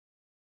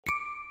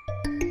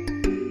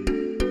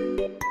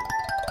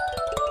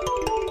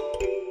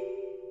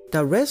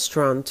the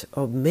restaurant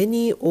of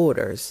many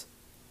orders.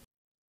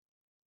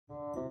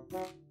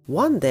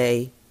 One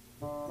day,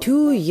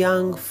 two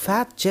young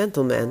fat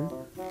gentlemen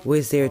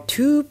with their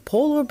two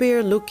polar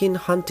bear-looking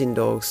hunting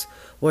dogs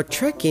were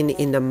trekking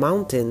in the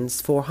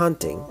mountains for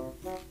hunting.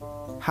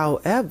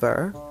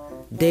 However,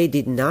 they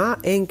did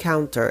not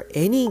encounter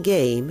any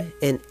game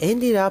and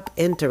ended up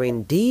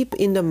entering deep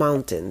in the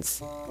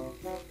mountains.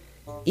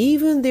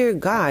 Even their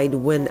guide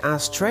went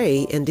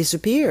astray and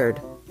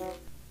disappeared.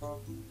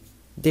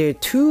 Their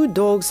two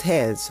dogs'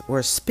 heads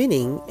were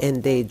spinning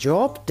and they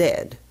dropped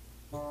dead.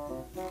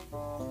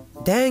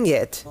 "Dang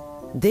it!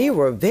 They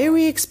were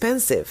very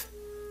expensive.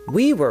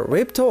 We were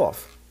ripped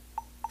off,"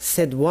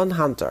 said one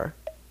hunter.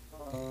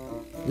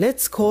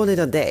 "Let's call it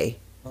a day.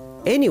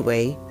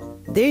 Anyway,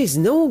 there is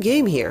no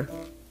game here,"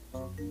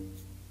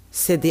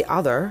 said the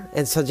other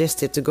and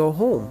suggested to go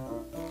home.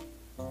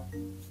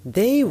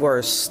 They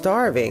were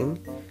starving,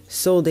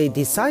 so they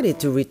decided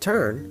to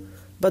return,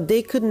 but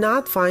they could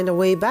not find a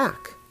way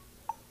back.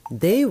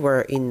 They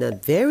were in a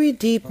very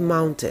deep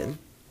mountain.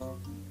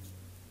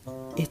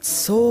 "It's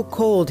so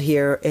cold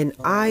here and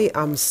I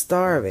am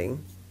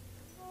starving."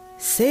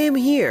 "Same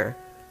here.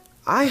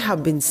 I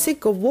have been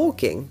sick of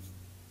walking."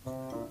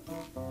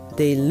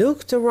 They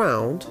looked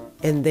around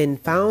and then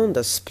found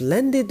a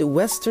splendid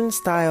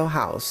Western-style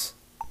house.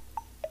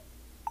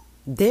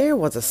 There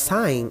was a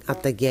sign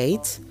at the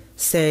gate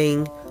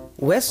saying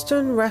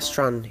Western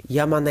Restaurant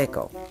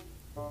Yamaneko.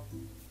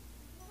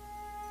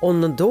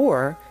 On the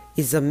door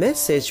is a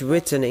message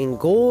written in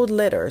gold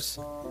letters.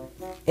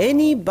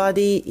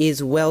 "Anybody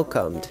is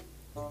welcomed.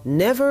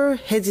 Never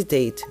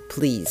hesitate,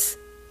 please."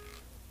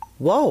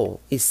 "Wow,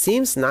 it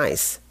seems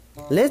nice.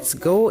 Let's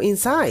go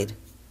inside."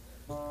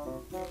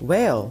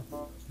 Well,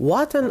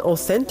 what an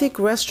authentic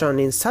restaurant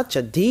in such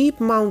a deep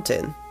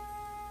mountain.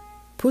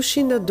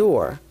 Pushing the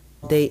door,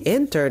 they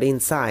entered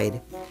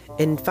inside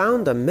and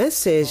found a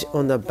message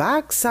on the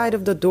back side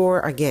of the door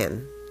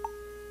again.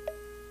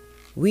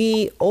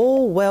 "We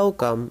all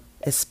welcome,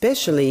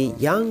 especially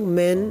young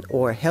men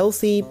or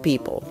healthy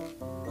people."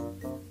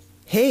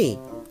 "Hey,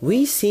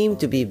 we seem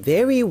to be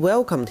very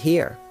welcomed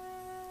here."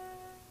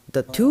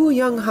 The two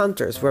young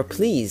hunters were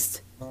pleased.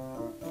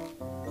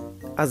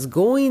 As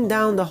going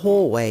down the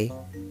hallway,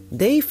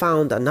 they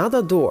found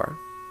another door.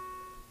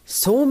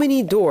 "So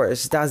many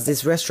doors does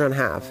this restaurant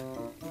have?"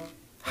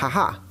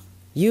 "Haha,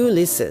 you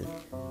listen.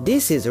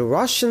 This is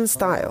Russian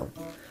style.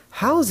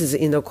 Houses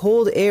in the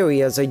cold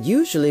areas are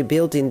usually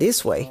built in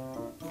this way."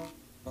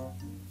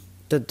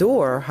 The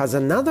door has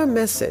another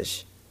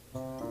message.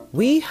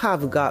 "We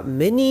have got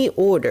many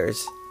orders.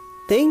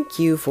 Thank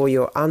you for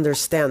your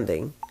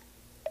understanding."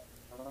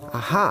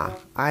 "Aha,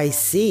 I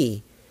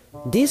see.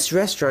 This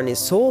restaurant is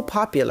so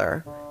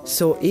popular,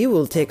 so it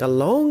will take a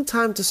long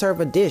time to serve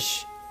a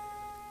dish,"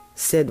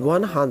 said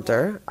one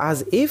hunter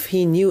as if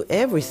he knew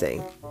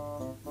everything.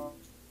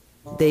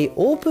 They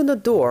opened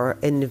the door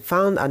and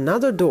found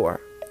another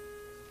door.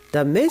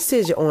 The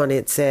message on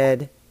it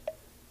said,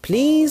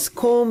 "Please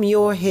comb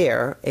your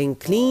hair and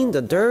clean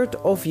the dirt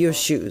off your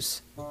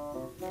shoes."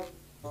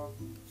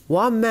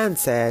 One man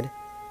said,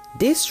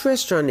 "This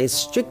restaurant is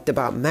strict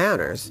about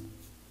manners."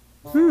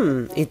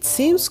 It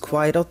seems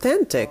quite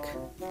authentic."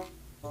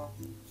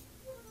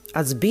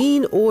 As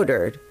being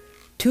ordered,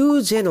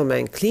 two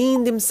gentlemen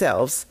cleaned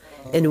themselves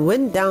and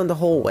went down the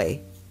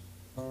hallway.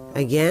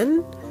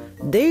 Again,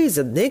 there is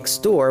a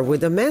next door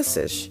with a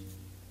message.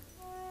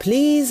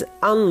 "Please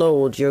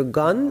unload your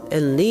gun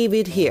and leave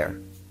it here."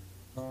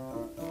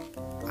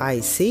 I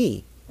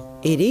see.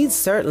 It is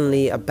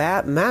certainly a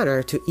bad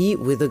manner to eat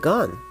with a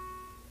gun.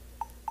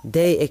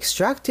 They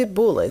extracted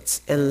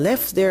bullets and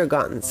left their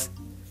guns.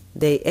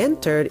 They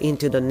entered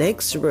into the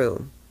next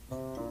room.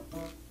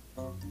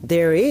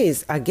 There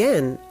is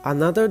again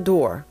another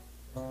door.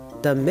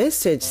 The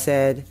message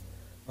said,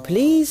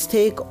 "Please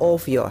take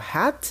off your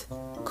hat,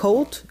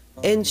 coat,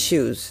 and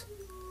shoes."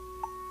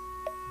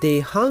 They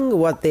hung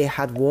what they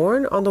had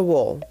worn on the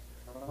wall.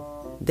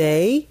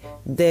 They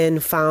then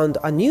found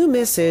a new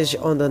message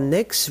on the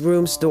next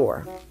room's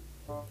door.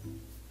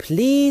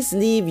 "Please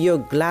leave your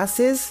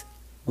glasses,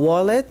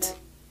 wallet,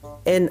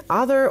 and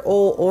other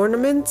old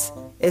ornaments,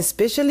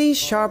 especially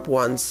sharp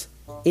ones,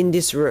 in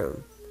this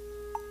room."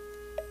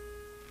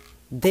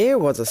 There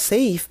was a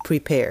safe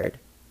prepared.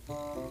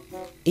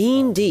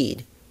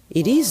 Indeed,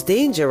 it is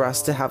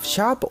dangerous to have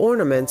sharp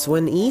ornaments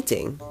when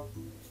eating.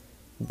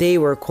 They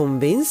were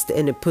convinced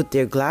and put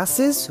their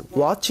glasses,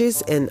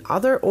 watches, and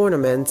other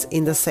ornaments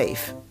in the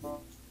safe.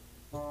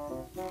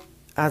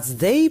 As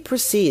they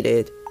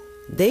proceeded,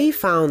 they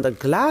found a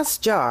glass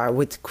jar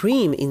with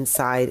cream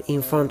inside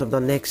in front of the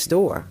next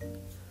door.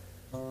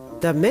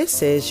 The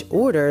message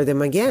ordered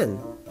them again.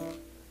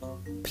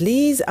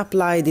 "Please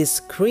apply this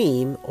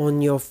cream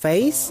on your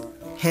face,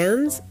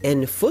 hands,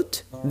 and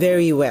foot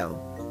very well."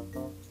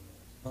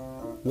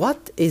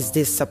 What is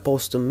this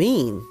supposed to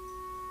mean?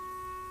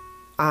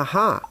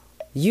 Aha,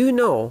 you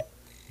know,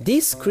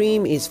 this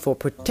cream is for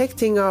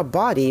protecting our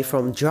body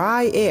from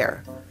dry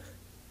air.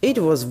 It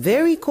was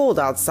very cold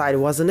outside,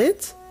 wasn't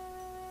it?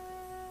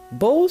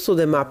 Both of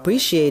them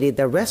appreciated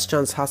the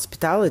restaurant's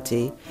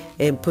hospitality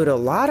and put a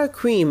lot of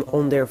cream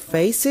on their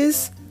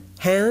faces,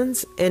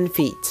 hands, and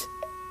feet.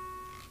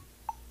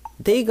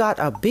 They got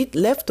a bit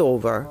left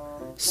over,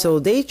 so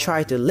they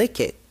tried to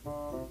lick it.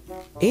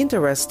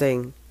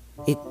 Interesting,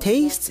 it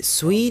tastes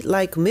sweet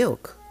like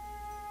milk.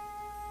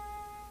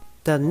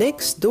 The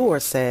next door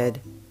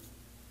said,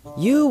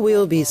 "You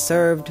will be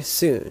served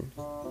soon.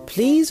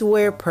 Please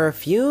wear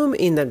perfume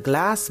in a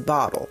glass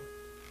bottle."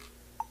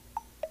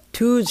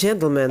 Two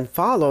gentlemen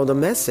followed the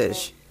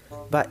message,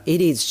 but it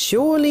is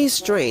surely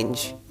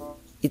strange.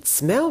 It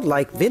smelled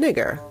like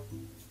vinegar.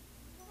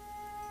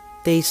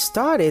 They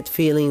started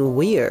feeling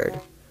weird,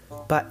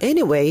 but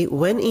anyway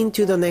went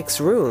into the next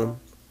room.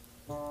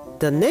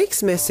 The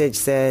next message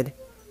said,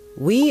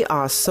 "We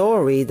are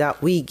sorry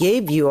that we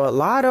gave you a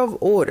lot of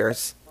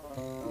orders.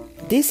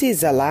 This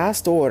is the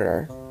last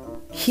order.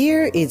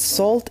 Here is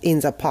salt in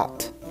the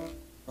pot.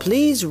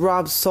 Please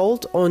rub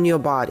salt on your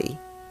body."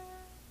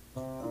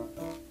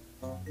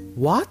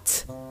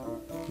 What?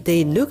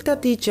 They looked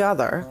at each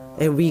other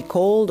and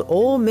recalled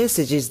all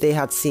messages they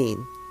had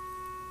seen.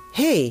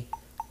 Hey,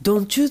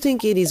 don't you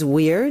think it is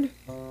weird?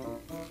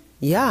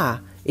 Yeah,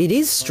 it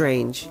is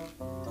strange.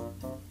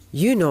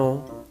 You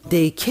know,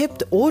 they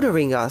kept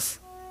ordering us.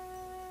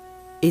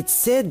 It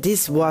said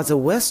this was a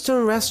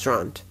Western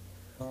restaurant,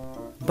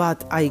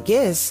 but I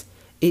guess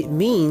it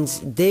means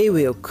they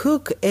will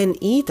cook and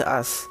eat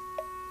us.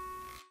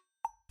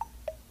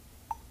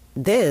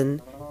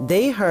 Then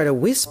they heard a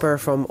whisper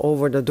from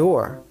over the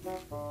door.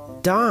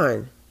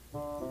 Darn,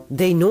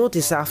 they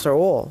noticed after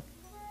all.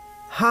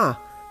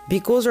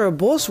 Because our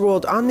boss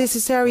wrote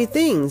unnecessary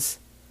things.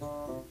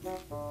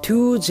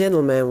 Two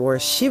gentlemen were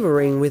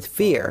shivering with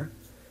fear.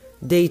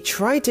 They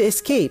tried to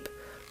escape,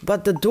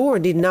 but the door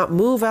did not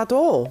move at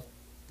all.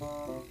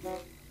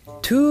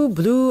 Two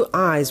blue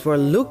eyes were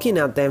looking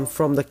at them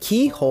from the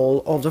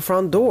keyhole of the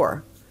front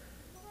door.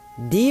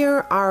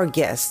 "Dear our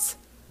guests,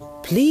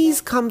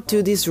 please come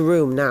to this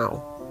room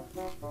now.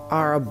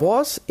 Our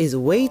boss is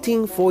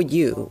waiting for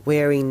you,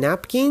 wearing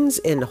napkins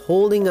and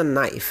holding a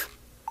knife."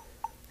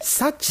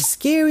 Such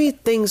scary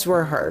things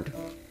were heard.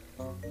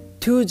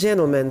 Two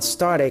gentlemen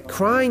started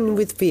crying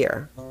with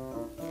fear.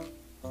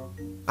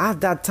 At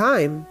that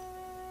time,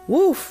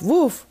 woof,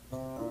 woof,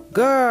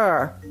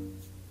 grrr,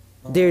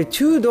 their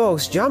two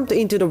dogs jumped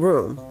into the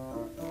room.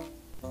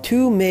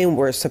 Two men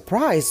were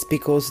surprised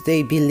because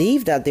they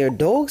believed that their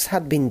dogs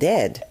had been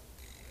dead.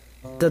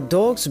 The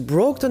dogs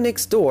broke the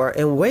next door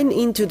and went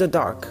into the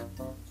dark.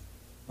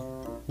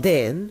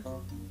 Then,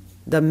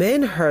 the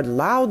men heard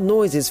loud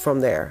noises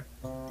from there.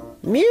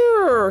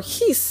 Meow,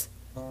 hiss,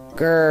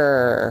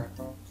 grrr.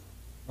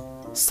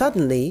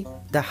 Suddenly,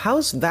 the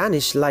house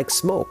vanished like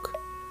smoke.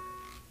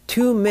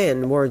 Two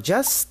men were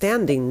just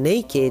standing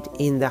naked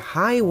in the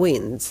high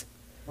winds.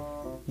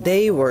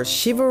 They were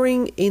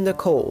shivering in the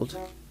cold,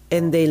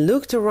 and they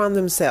looked around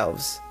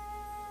themselves.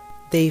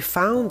 They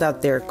found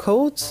that their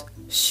coats,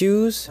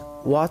 shoes,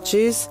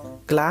 watches,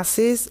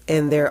 glasses,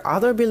 and their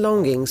other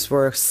belongings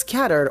were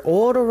scattered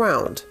all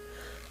around.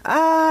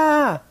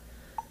 Ah!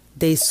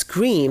 They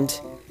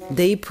screamed.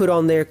 They put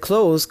on their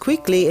clothes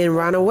quickly and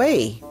ran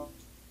away.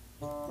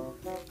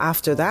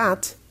 After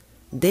that,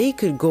 they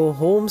could go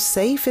home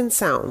safe and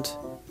sound.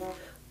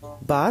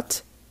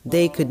 But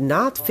they could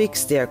not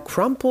fix their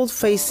crumpled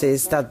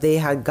faces that they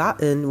had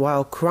gotten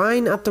while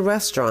crying at the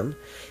restaurant,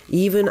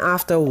 even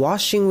after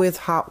washing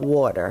with hot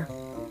water.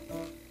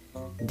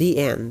 The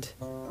end.